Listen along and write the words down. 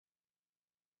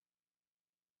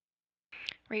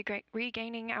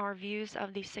regaining our views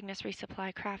of the Cygnus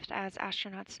resupply craft as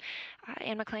astronauts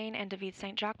Anne McClain and David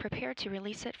St. Jacques prepare to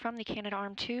release it from the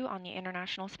Canadarm2 on the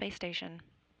International Space Station.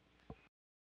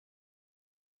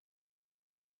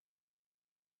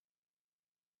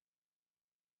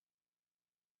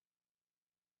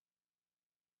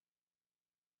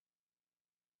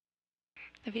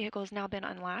 The vehicle has now been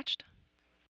unlatched.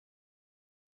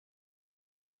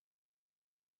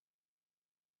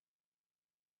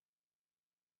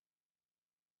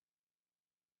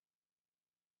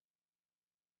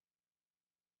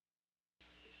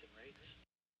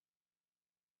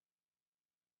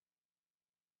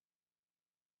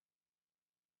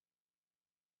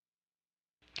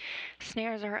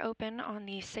 Snares are open on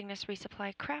the Cygnus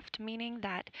resupply craft, meaning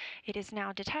that it is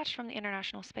now detached from the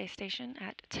International Space Station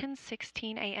at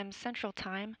 10:16 a.m. Central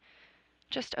Time,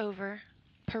 just over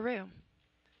Peru.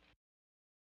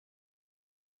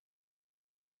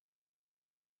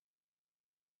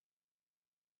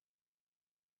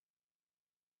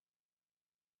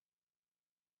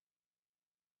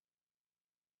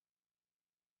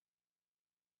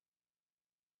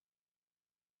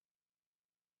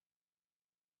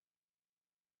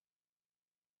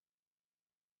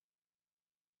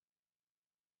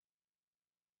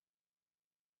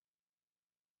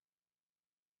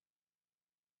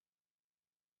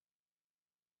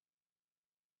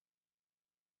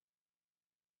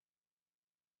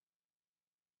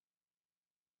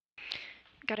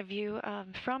 Got a view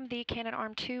from the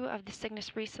Canadarm2 of the Cygnus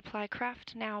resupply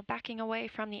craft, now backing away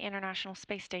from the International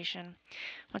Space Station.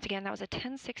 Once again, that was a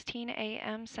 10:16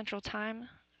 a.m. Central Time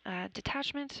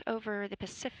detachment over the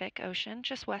Pacific Ocean,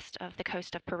 just west of the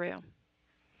coast of Peru.